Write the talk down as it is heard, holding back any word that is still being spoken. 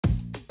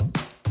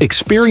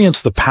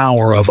Experience the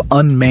power of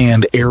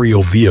unmanned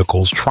aerial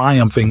vehicles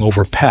triumphing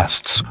over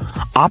pests,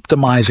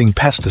 optimizing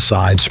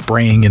pesticide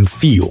spraying in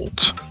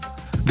fields.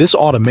 This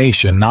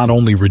automation not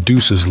only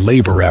reduces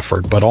labor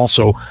effort but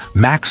also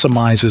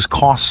maximizes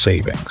cost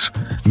savings,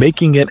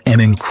 making it an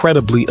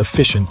incredibly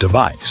efficient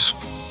device.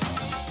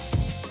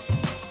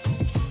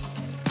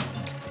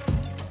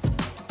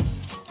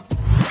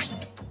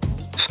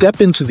 Step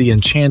into the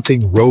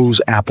enchanting rose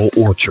apple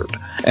orchard,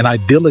 an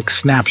idyllic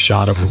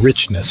snapshot of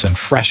richness and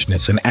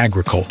freshness in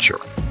agriculture.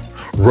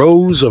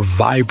 Rows of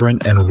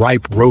vibrant and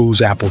ripe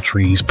rose apple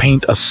trees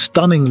paint a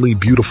stunningly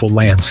beautiful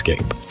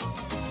landscape.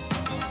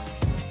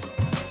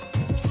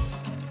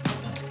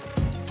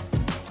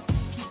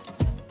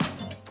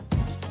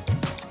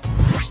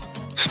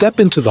 Step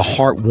into the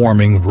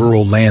heartwarming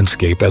rural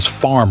landscape as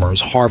farmers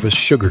harvest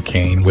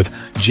sugarcane with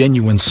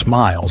genuine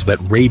smiles that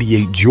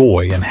radiate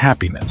joy and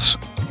happiness.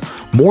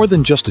 More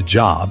than just a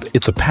job,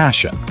 it's a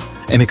passion,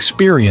 an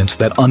experience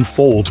that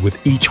unfolds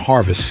with each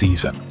harvest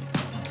season.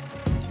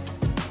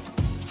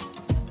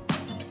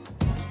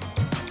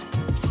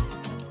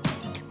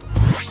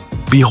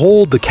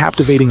 Behold the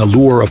captivating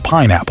allure of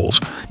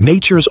pineapples,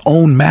 nature's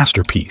own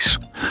masterpiece.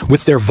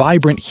 With their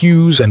vibrant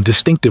hues and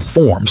distinctive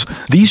forms,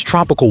 these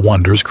tropical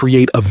wonders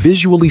create a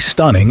visually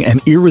stunning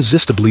and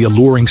irresistibly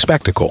alluring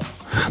spectacle.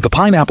 The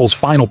pineapple's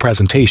final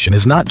presentation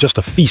is not just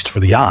a feast for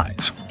the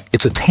eyes.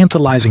 It's a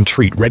tantalizing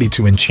treat ready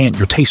to enchant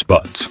your taste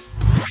buds.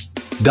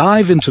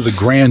 Dive into the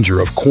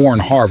grandeur of corn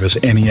harvest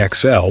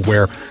NEXL,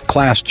 where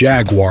Class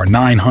Jaguar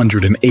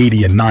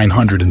 980 and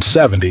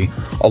 970,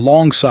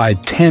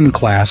 alongside 10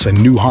 Class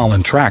and New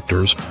Holland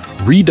tractors,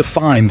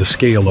 redefine the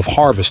scale of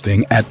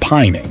harvesting at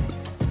pining.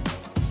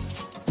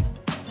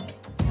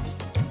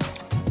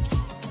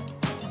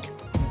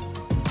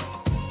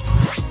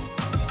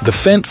 The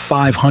Fendt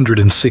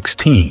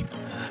 516,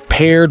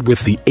 paired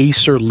with the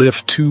Acer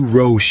Lift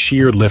 2-row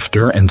shear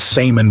lifter and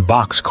Saman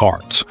box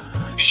carts,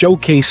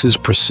 showcases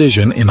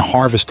precision in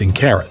harvesting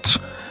carrots,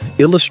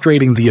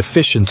 illustrating the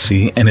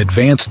efficiency and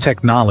advanced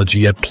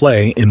technology at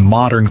play in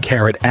modern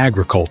carrot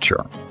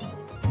agriculture.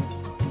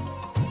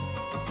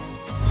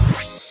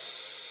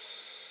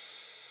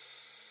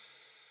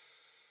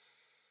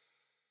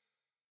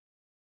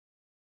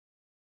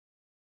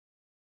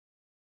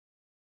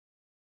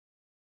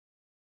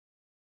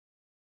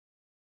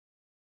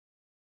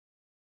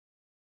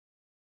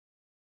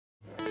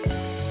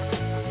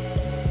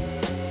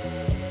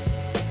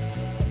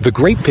 The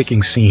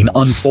grape-picking scene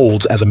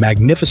unfolds as a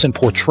magnificent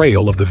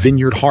portrayal of the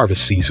vineyard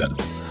harvest season.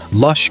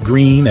 Lush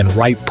green and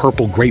ripe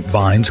purple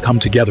grapevines come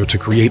together to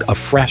create a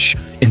fresh,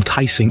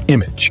 enticing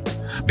image.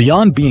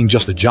 Beyond being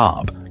just a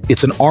job,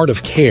 it's an art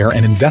of care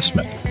and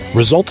investment,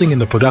 resulting in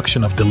the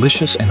production of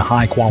delicious and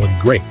high-quality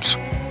grapes.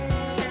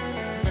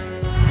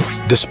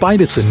 Despite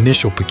its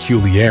initial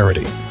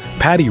peculiarity,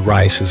 paddy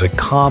rice is a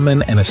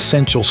common and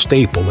essential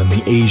staple in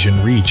the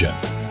Asian region.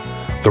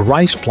 The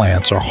rice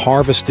plants are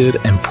harvested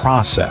and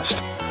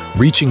processed,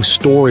 reaching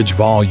storage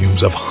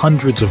volumes of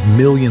hundreds of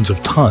millions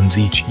of tons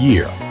each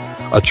year,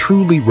 a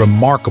truly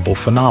remarkable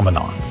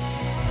phenomenon.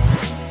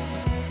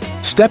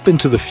 Step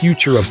into the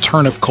future of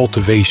turnip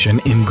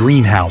cultivation in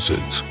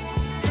greenhouses.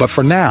 But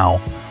for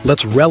now,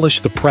 let's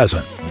relish the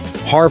present,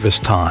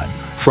 harvest time,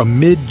 from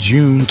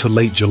mid-June to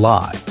late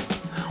July.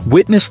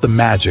 Witness the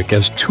magic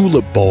as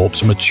tulip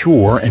bulbs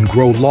mature and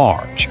grow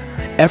large,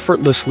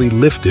 effortlessly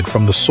lifted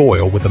from the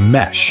soil with a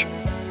mesh.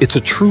 It's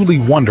a truly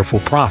wonderful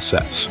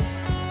process.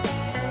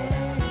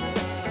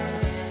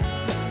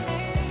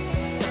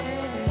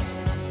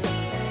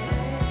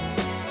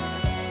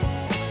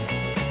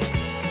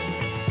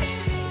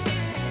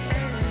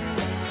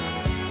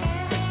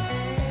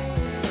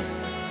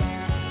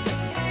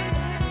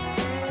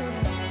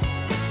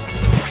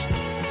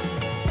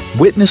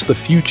 Witness the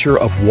future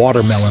of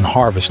watermelon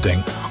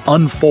harvesting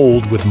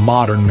unfold with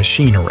modern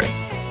machinery.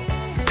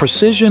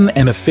 Precision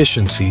and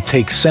efficiency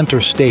take center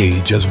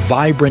stage as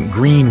vibrant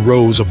green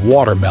rows of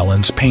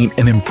watermelons paint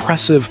an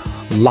impressive,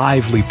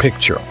 lively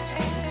picture.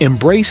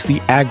 Embrace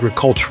the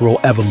agricultural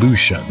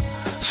evolution.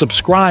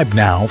 Subscribe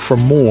now for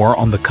more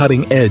on the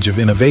cutting edge of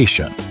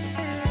innovation.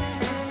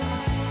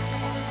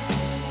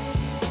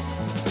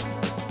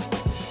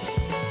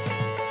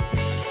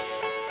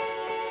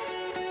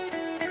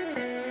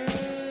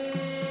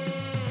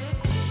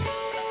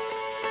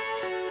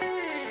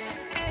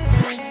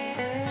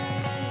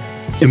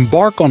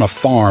 Embark on a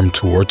farm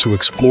tour to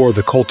explore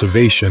the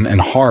cultivation and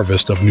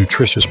harvest of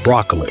nutritious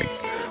broccoli,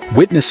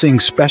 witnessing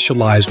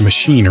specialized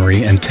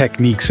machinery and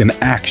techniques in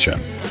action,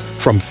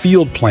 from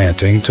field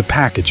planting to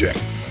packaging.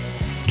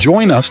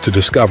 Join us to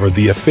discover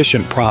the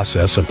efficient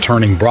process of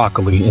turning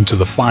broccoli into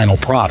the final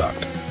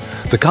product.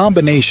 The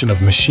combination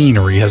of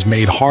machinery has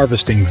made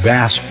harvesting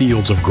vast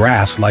fields of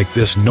grass like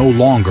this no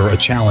longer a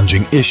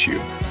challenging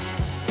issue.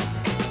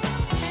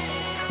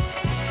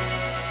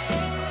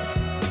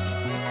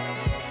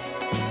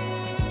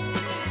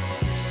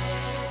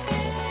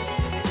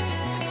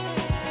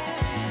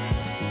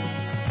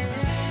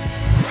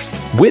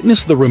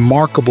 Witness the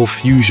remarkable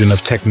fusion of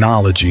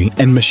technology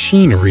and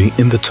machinery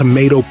in the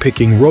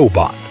tomato-picking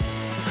robot.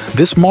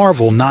 This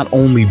marvel not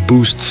only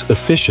boosts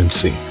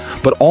efficiency,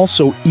 but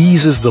also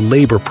eases the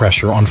labor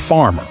pressure on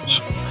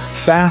farmers.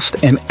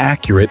 Fast and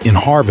accurate in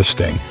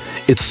harvesting,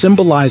 it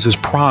symbolizes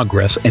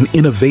progress and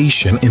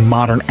innovation in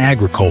modern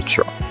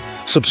agriculture.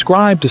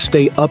 Subscribe to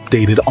stay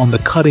updated on the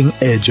cutting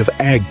edge of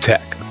ag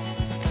tech.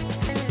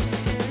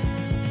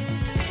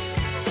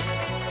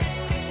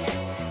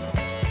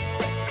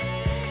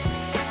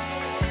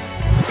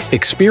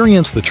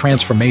 Experience the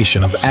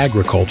transformation of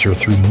agriculture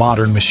through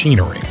modern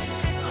machinery.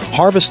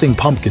 Harvesting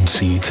pumpkin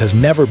seeds has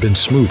never been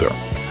smoother,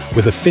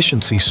 with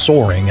efficiency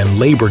soaring and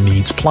labor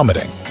needs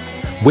plummeting.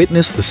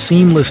 Witness the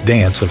seamless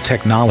dance of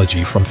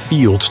technology from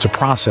fields to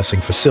processing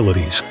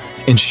facilities,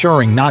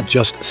 ensuring not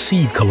just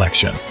seed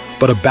collection,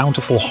 but a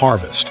bountiful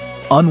harvest,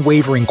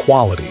 unwavering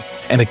quality,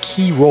 and a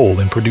key role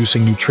in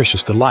producing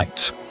nutritious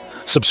delights.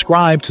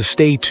 Subscribe to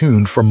stay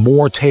tuned for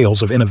more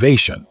tales of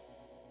innovation.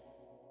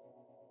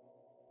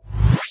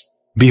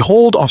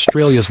 Behold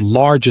Australia's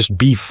largest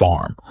beef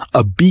farm,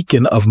 a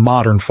beacon of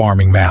modern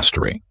farming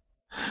mastery.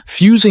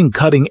 Fusing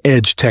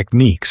cutting-edge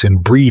techniques in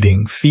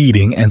breeding,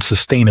 feeding, and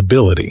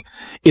sustainability,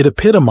 it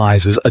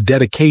epitomizes a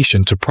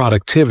dedication to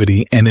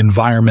productivity and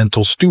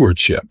environmental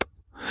stewardship.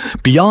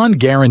 Beyond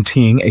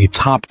guaranteeing a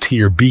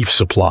top-tier beef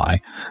supply,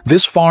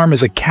 this farm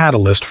is a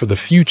catalyst for the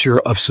future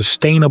of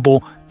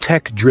sustainable,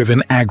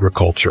 tech-driven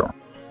agriculture.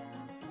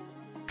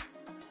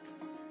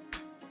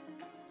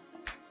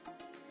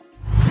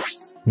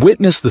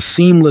 Witness the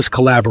seamless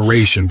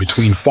collaboration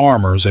between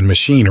farmers and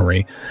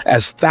machinery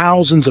as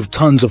thousands of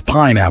tons of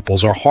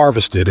pineapples are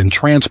harvested and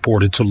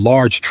transported to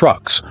large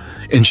trucks,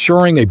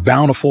 ensuring a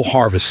bountiful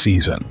harvest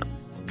season.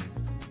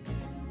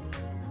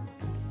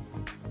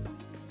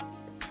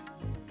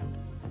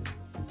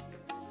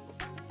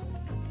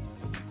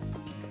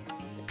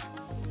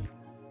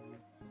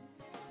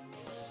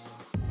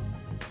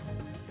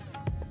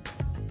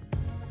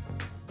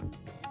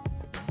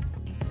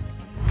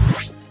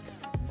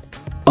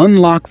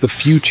 Unlock the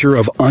future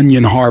of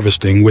onion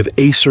harvesting with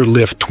Acer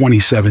Lift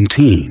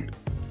 2017.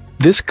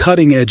 This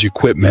cutting-edge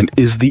equipment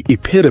is the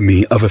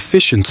epitome of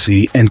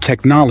efficiency and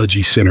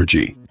technology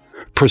synergy.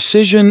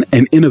 Precision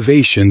and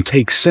innovation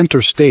take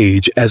center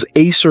stage as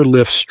Acer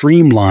Lift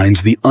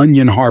streamlines the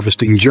onion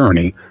harvesting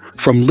journey,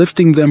 from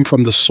lifting them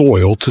from the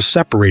soil to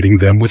separating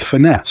them with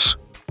finesse.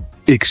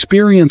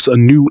 Experience a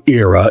new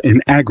era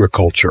in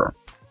agriculture.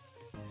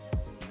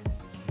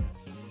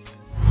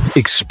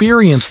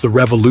 Experience the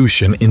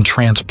revolution in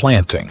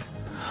transplanting.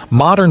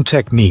 Modern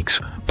techniques,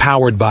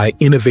 powered by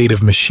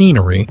innovative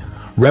machinery,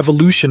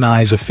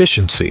 revolutionize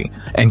efficiency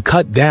and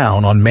cut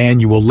down on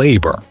manual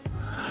labor.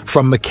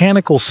 From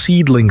mechanical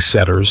seedling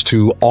setters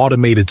to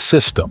automated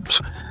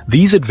systems,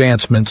 these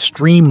advancements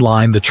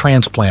streamline the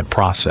transplant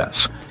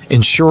process,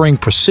 ensuring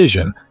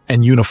precision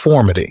and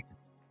uniformity.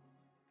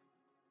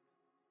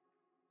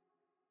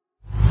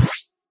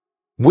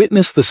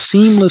 Witness the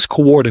seamless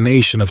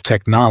coordination of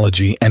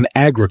technology and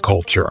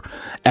agriculture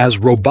as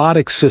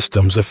robotic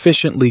systems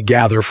efficiently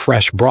gather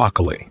fresh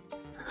broccoli.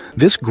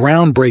 This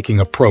groundbreaking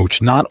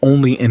approach not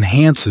only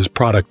enhances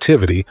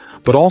productivity,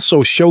 but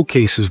also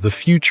showcases the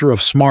future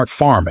of smart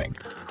farming,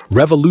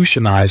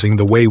 revolutionizing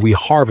the way we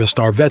harvest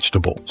our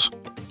vegetables.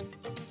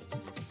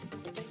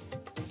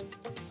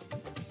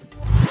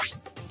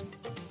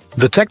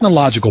 The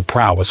technological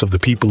prowess of the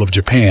people of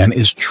Japan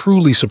is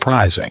truly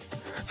surprising.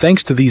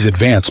 Thanks to these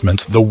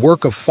advancements, the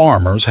work of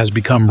farmers has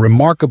become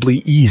remarkably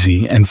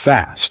easy and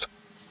fast.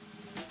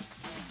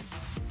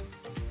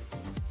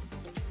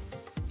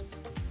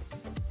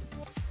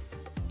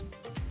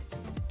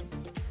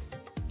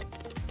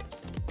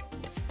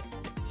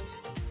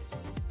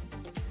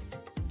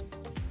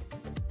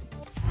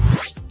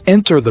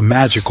 Enter the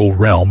magical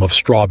realm of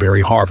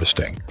strawberry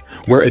harvesting,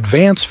 where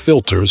advanced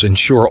filters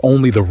ensure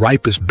only the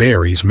ripest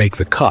berries make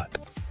the cut.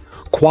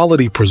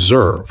 Quality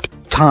preserved,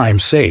 time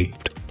saved.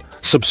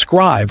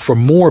 Subscribe for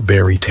more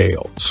berry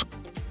tales.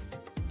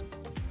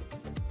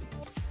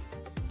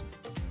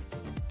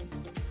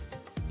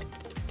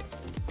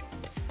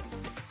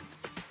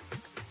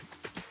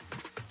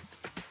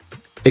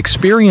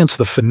 Experience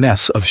the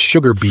finesse of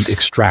sugar beet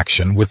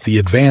extraction with the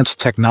advanced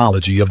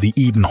technology of the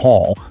Eden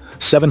Hall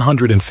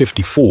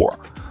 754,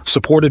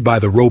 supported by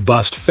the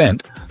robust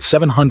Fendt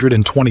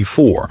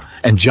 724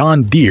 and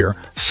John Deere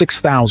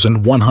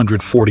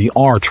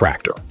 6140R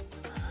tractor.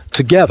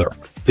 Together,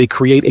 they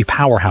create a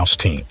powerhouse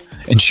team,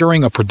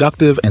 ensuring a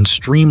productive and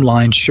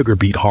streamlined sugar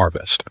beet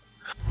harvest.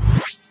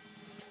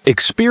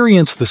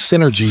 Experience the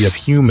synergy of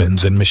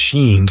humans and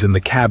machines in the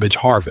cabbage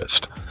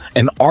harvest,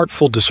 an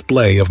artful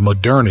display of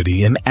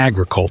modernity in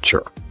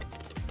agriculture.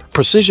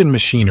 Precision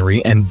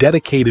machinery and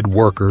dedicated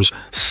workers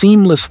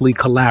seamlessly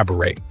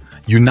collaborate,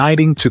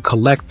 uniting to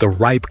collect the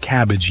ripe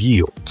cabbage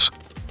yields.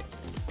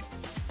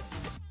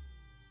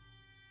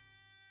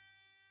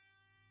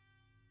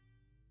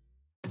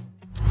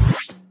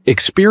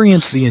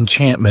 Experience the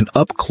enchantment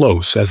up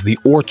close as the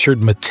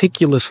orchard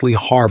meticulously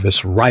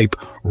harvests ripe,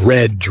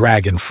 red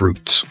dragon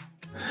fruits.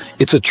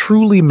 It's a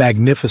truly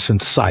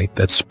magnificent sight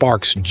that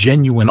sparks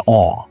genuine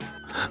awe.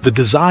 The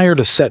desire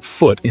to set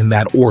foot in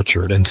that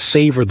orchard and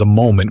savor the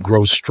moment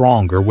grows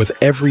stronger with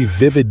every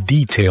vivid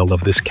detail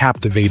of this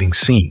captivating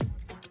scene.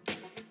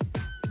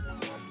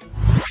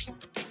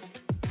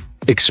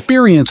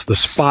 Experience the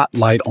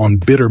spotlight on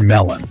bitter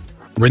melon,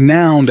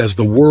 renowned as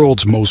the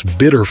world's most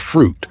bitter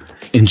fruit,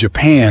 in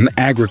Japan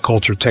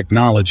Agriculture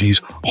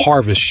Technology's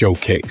Harvest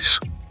Showcase.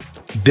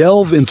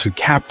 Delve into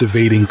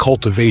captivating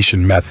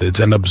cultivation methods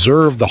and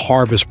observe the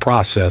harvest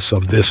process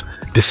of this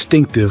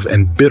distinctive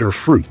and bitter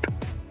fruit.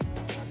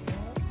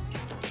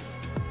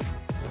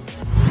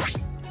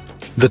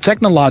 The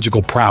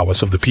technological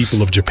prowess of the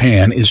people of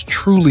Japan is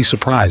truly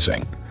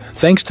surprising.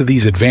 Thanks to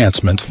these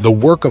advancements, the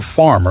work of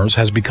farmers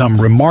has become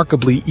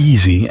remarkably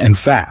easy and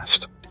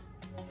fast.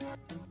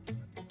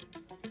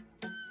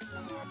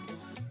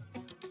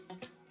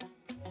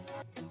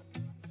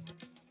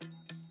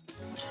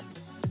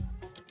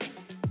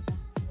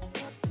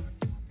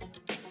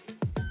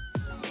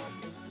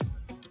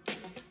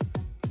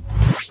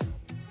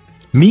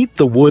 Meet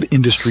the wood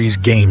industry's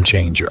game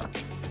changer.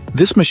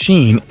 This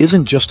machine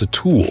isn't just a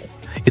tool,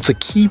 it's a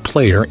key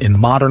player in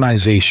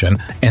modernization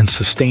and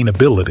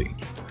sustainability.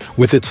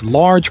 With its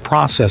large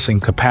processing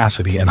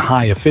capacity and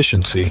high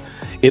efficiency,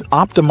 it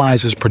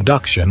optimizes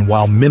production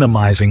while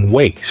minimizing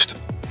waste.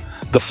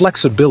 The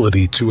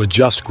flexibility to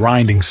adjust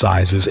grinding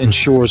sizes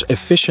ensures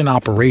efficient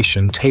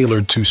operation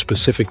tailored to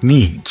specific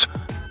needs.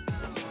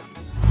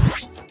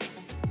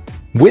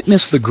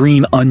 Witness the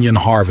green onion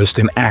harvest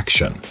in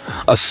action,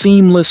 a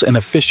seamless and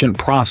efficient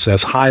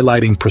process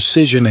highlighting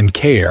precision and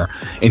care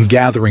in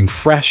gathering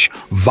fresh,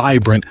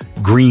 vibrant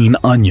green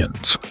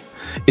onions.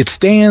 It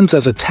stands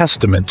as a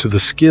testament to the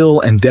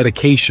skill and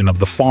dedication of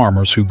the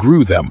farmers who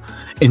grew them,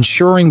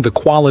 ensuring the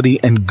quality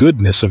and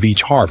goodness of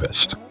each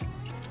harvest.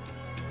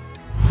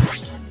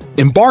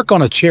 Embark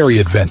on a cherry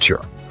adventure.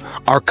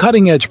 Our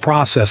cutting-edge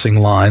processing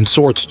line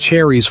sorts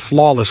cherries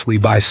flawlessly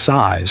by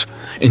size,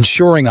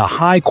 ensuring a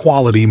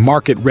high-quality,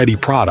 market-ready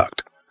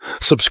product.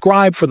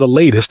 Subscribe for the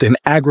latest in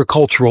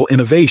agricultural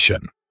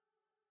innovation.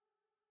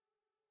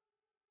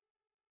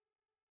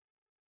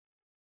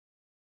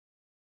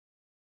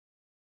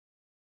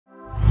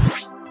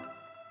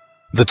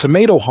 The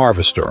tomato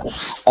harvester,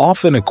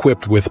 often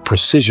equipped with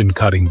precision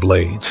cutting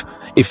blades,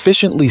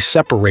 efficiently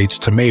separates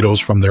tomatoes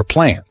from their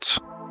plants.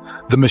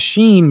 The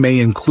machine may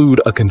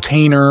include a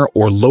container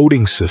or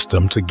loading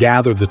system to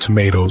gather the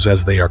tomatoes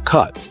as they are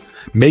cut,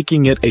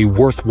 making it a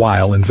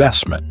worthwhile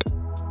investment.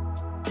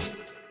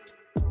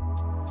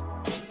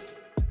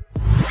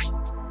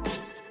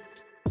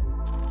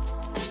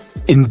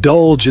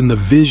 Indulge in the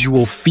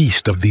visual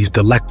feast of these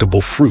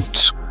delectable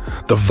fruits.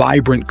 The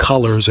vibrant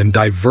colors and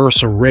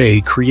diverse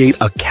array create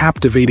a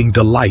captivating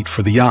delight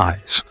for the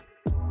eyes.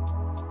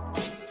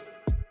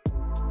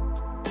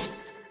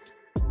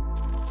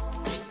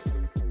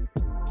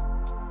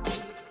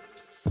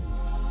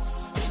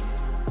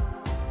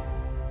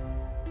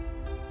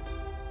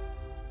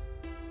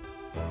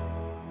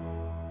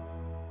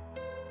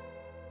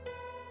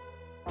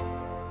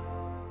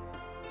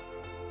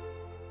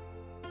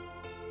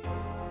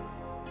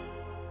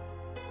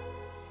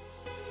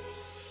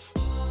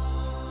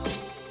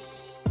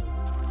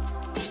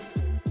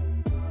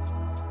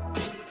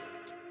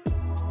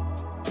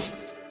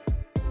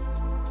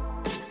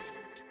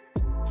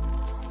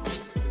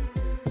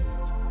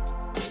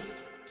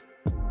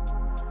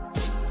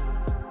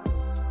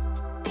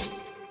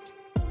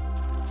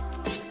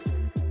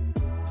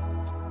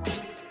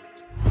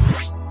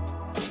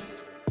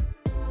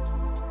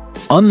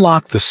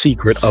 Unlock the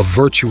secret of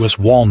virtuous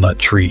walnut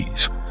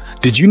trees.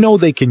 Did you know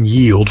they can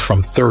yield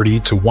from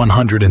 30 to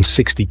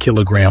 160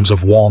 kilograms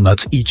of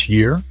walnuts each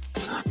year?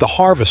 The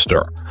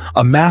harvester,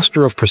 a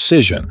master of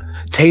precision,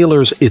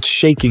 tailors its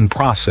shaking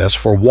process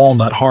for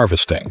walnut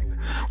harvesting.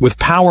 With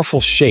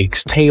powerful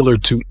shakes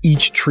tailored to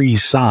each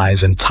tree's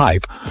size and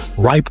type,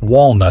 ripe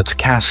walnuts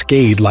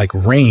cascade like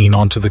rain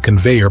onto the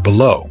conveyor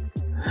below.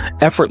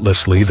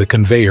 Effortlessly, the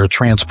conveyor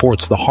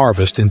transports the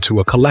harvest into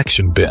a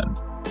collection bin.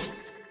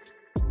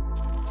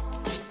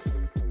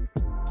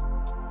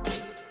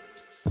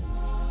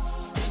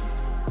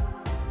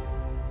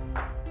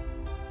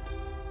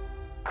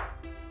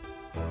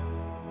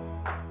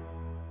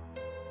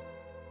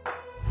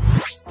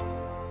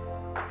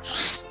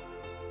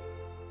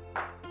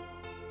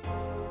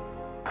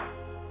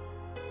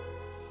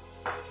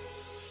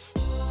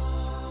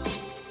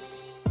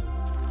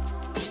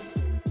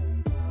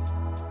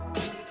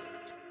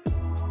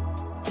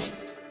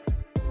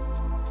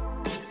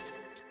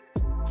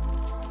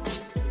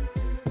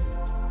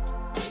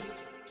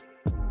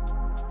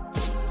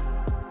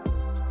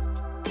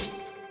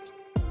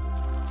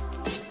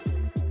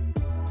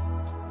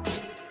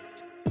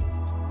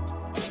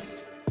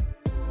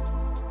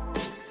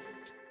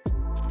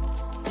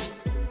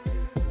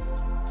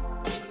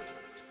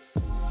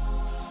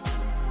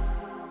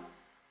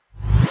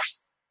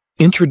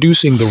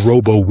 Introducing the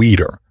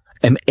Robo-Weeder,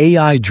 an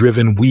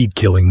AI-driven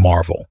weed-killing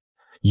marvel.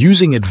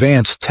 Using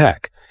advanced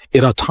tech,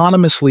 It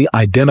autonomously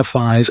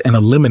identifies and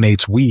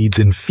eliminates weeds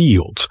in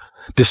fields,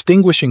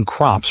 distinguishing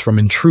crops from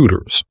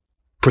intruders.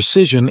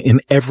 Precision in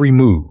every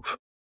move.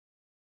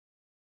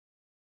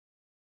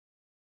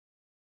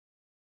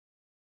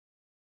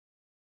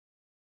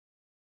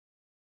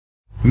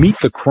 Meet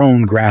the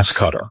Krone grass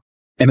cutter,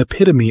 an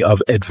epitome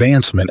of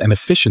advancement and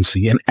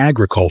efficiency in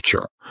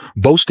agriculture,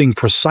 boasting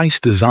precise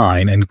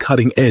design and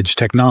cutting-edge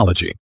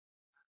technology.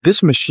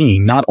 This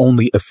machine not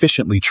only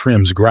efficiently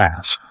trims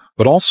grass,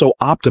 but also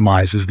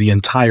optimizes the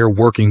entire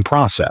working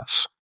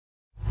process.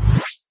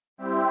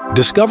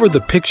 Discover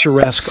the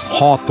picturesque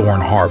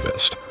hawthorn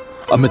harvest,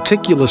 a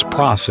meticulous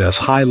process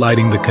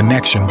highlighting the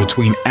connection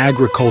between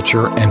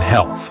agriculture and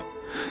health.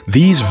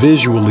 These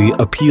visually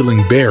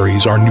appealing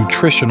berries are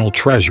nutritional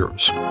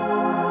treasures.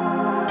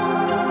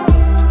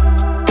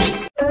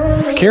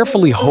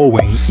 Carefully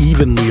hoeing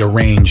evenly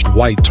arranged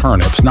white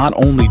turnips not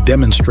only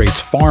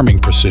demonstrates farming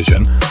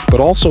precision, but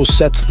also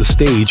sets the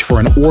stage for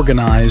an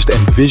organized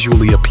and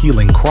visually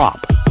appealing crop.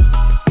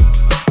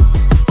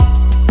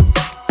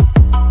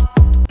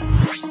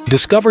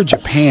 Discover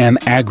Japan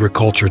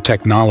Agriculture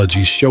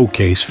Technology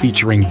Showcase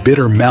featuring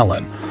bitter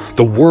melon,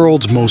 the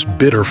world's most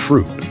bitter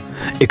fruit.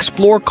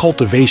 Explore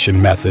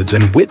cultivation methods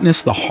and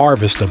witness the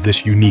harvest of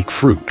this unique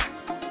fruit.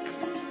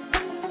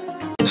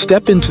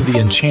 Step into the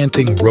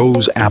enchanting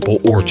rose apple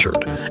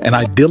orchard, an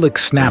idyllic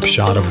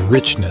snapshot of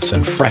richness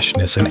and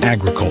freshness in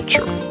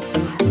agriculture.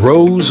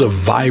 Rows of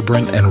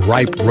vibrant and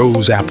ripe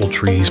rose apple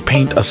trees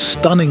paint a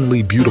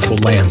stunningly beautiful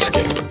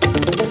landscape.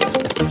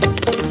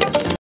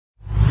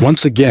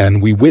 Once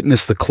again, we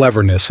witness the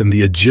cleverness and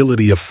the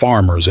agility of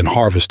farmers in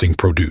harvesting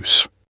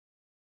produce.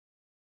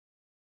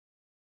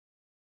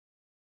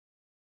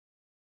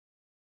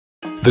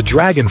 The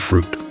dragon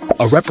fruit,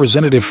 a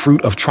representative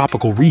fruit of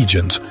tropical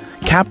regions,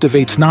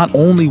 captivates not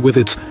only with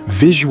its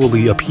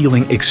visually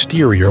appealing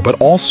exterior but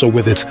also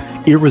with its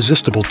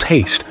irresistible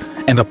taste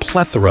and a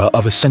plethora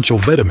of essential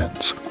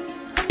vitamins.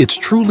 It's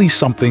truly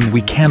something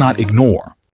we cannot ignore.